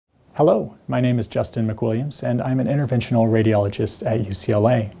Hello, my name is Justin McWilliams, and I'm an interventional radiologist at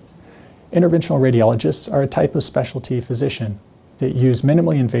UCLA. Interventional radiologists are a type of specialty physician that use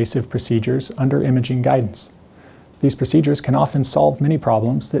minimally invasive procedures under imaging guidance. These procedures can often solve many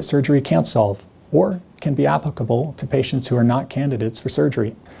problems that surgery can't solve, or can be applicable to patients who are not candidates for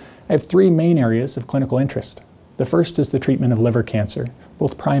surgery. I have three main areas of clinical interest. The first is the treatment of liver cancer,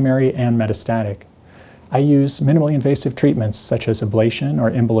 both primary and metastatic. I use minimally invasive treatments such as ablation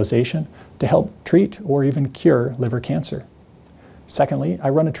or embolization to help treat or even cure liver cancer. Secondly, I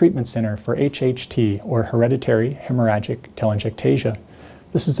run a treatment center for HHT, or hereditary hemorrhagic telangiectasia.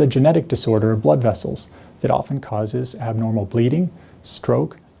 This is a genetic disorder of blood vessels that often causes abnormal bleeding,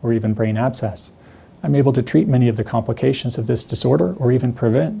 stroke, or even brain abscess. I'm able to treat many of the complications of this disorder or even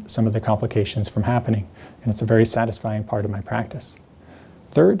prevent some of the complications from happening, and it's a very satisfying part of my practice.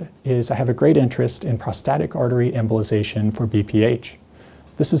 Third is I have a great interest in prostatic artery embolization for BPH.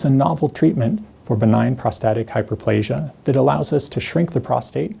 This is a novel treatment for benign prostatic hyperplasia that allows us to shrink the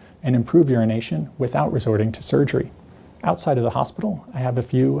prostate and improve urination without resorting to surgery. Outside of the hospital, I have a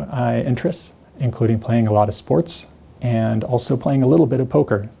few interests, including playing a lot of sports and also playing a little bit of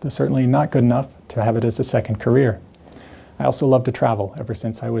poker. They're certainly not good enough to have it as a second career. I also love to travel. Ever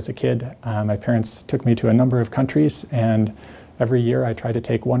since I was a kid, my parents took me to a number of countries, and every year I try to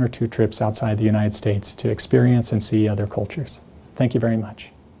take 1 or 2 trips outside the United States to experience and see other cultures. Thank you very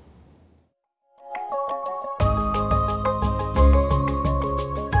much.